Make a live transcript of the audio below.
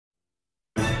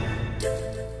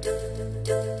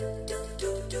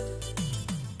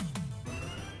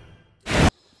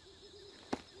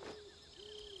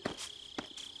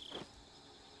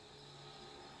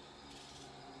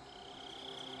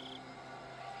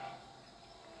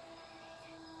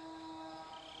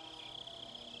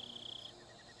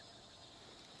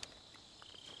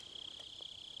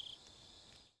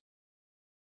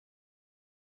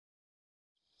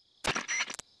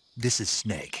This is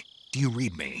Snake. Do you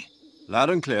read me? Loud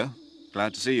and clear.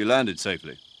 Glad to see you landed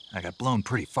safely. I got blown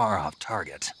pretty far off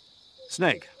target.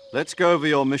 Snake, let's go over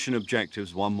your mission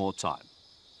objectives one more time.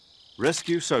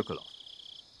 Rescue Sokolov.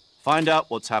 Find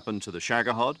out what's happened to the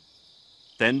Shagohod,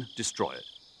 then destroy it.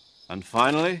 And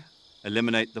finally,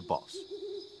 eliminate the boss.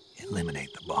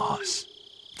 Eliminate the boss.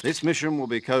 This mission will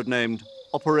be codenamed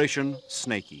Operation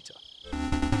Snake Eater.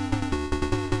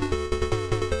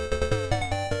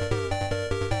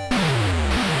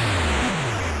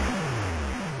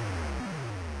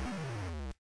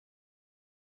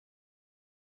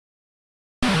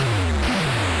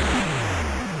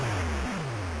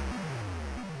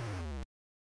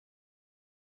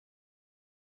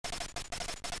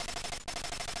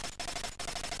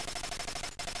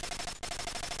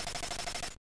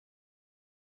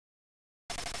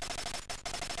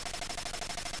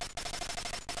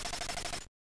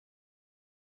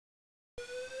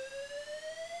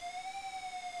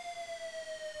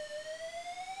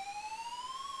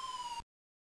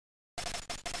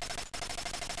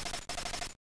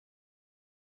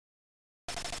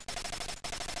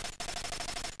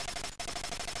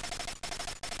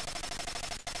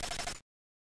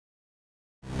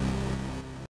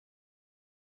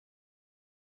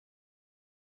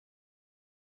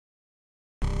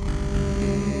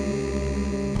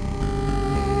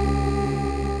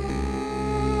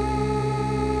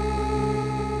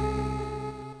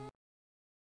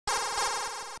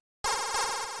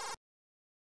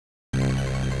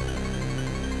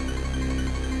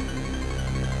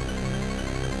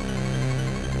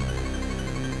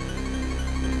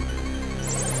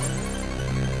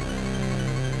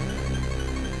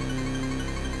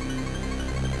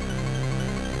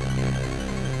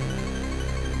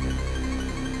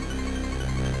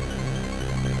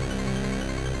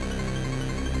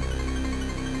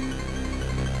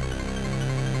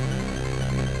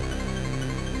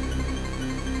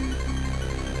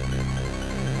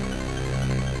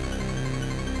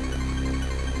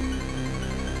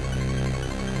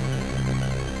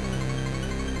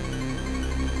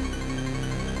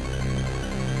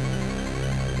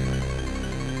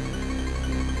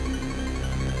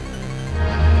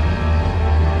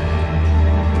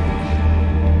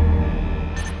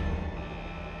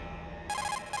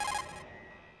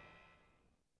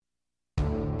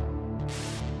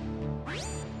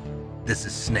 This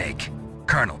is Snake.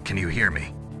 Colonel, can you hear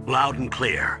me? Loud and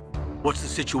clear. What's the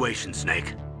situation,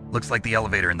 Snake? Looks like the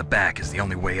elevator in the back is the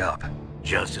only way up.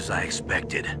 Just as I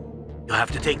expected. You'll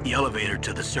have to take the elevator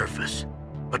to the surface.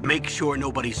 But make sure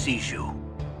nobody sees you.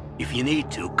 If you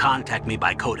need to, contact me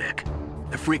by codec.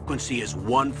 The frequency is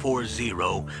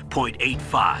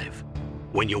 140.85.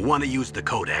 When you want to use the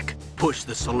codec, push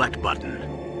the select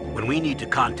button. When we need to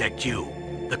contact you,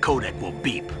 the codec will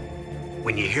beep.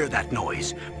 When you hear that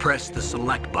noise, press the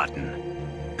select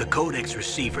button. The codec's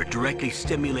receiver directly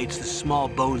stimulates the small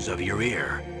bones of your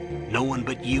ear. No one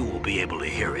but you will be able to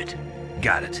hear it.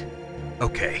 Got it.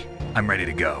 Okay, I'm ready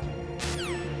to go.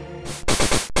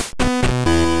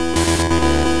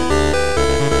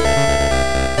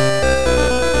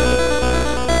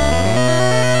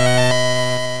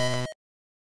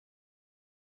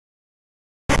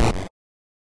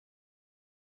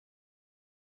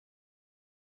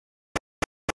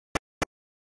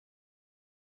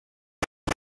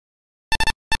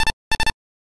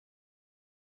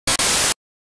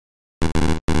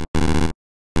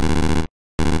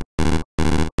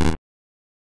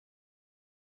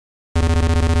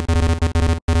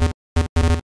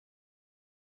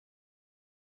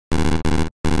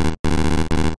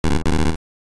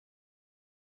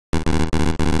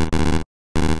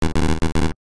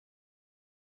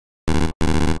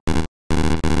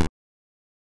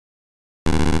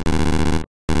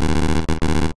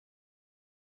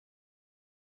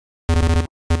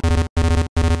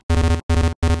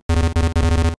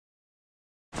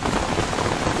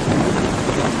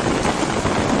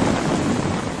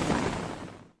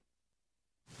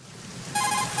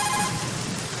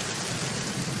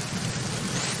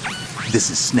 This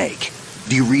is Snake.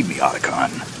 Do you read me,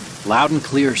 Otacon? Loud and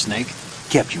clear, Snake.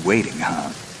 Kept you waiting,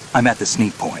 huh? I'm at the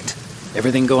sneak point.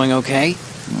 Everything going okay?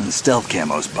 The stealth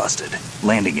camo's busted.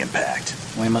 Landing impact.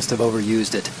 We must have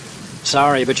overused it.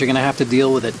 Sorry, but you're gonna have to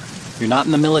deal with it. You're not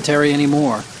in the military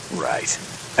anymore. Right.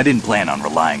 I didn't plan on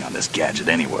relying on this gadget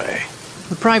anyway.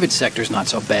 The private sector's not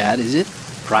so bad, is it?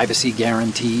 Privacy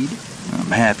guaranteed?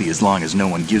 I'm happy as long as no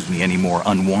one gives me any more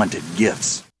unwanted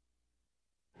gifts.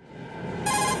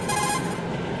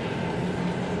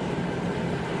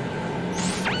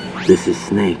 This is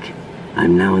Snake.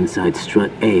 I'm now inside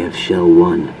Strut A of Shell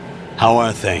 1. How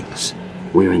are things?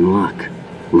 We're in luck.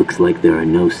 Looks like there are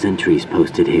no sentries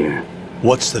posted here.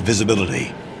 What's the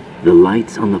visibility? The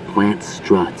lights on the plant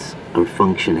struts are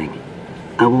functioning.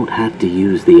 I won't have to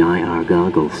use the IR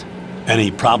goggles.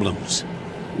 Any problems?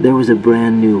 There was a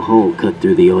brand new hole cut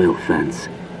through the oil fence.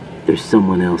 There's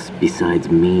someone else besides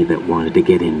me that wanted to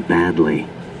get in badly.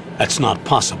 That's not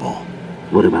possible.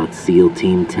 What about SEAL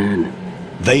Team 10?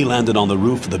 They landed on the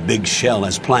roof of the big shell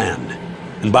as planned.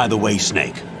 And by the way,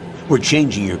 Snake, we're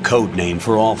changing your code name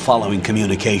for all following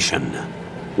communication.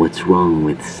 What's wrong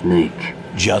with Snake?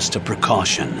 Just a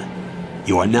precaution.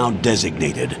 You are now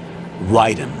designated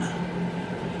Raiden.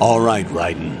 All right,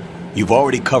 Raiden. You've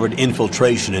already covered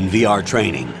infiltration and VR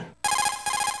training.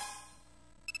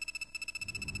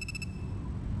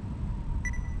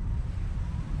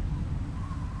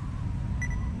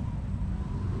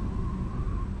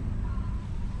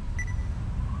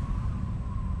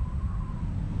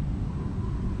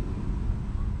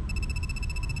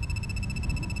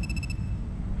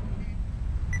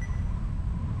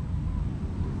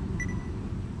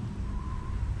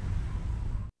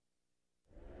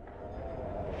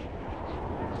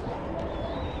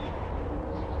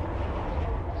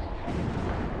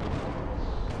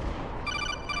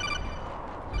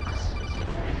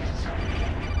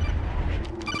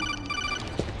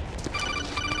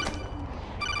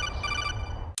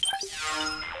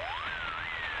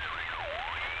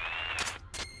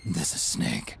 This is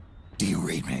Snake. Do you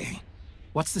read me?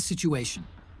 What's the situation?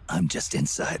 I'm just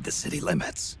inside the city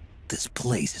limits. This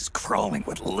place is crawling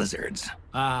with lizards.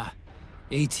 Ah,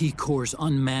 AT Corps'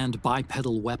 unmanned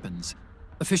bipedal weapons.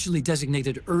 Officially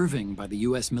designated Irving by the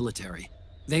US military.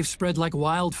 They've spread like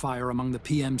wildfire among the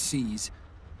PMCs.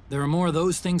 There are more of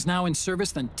those things now in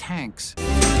service than tanks.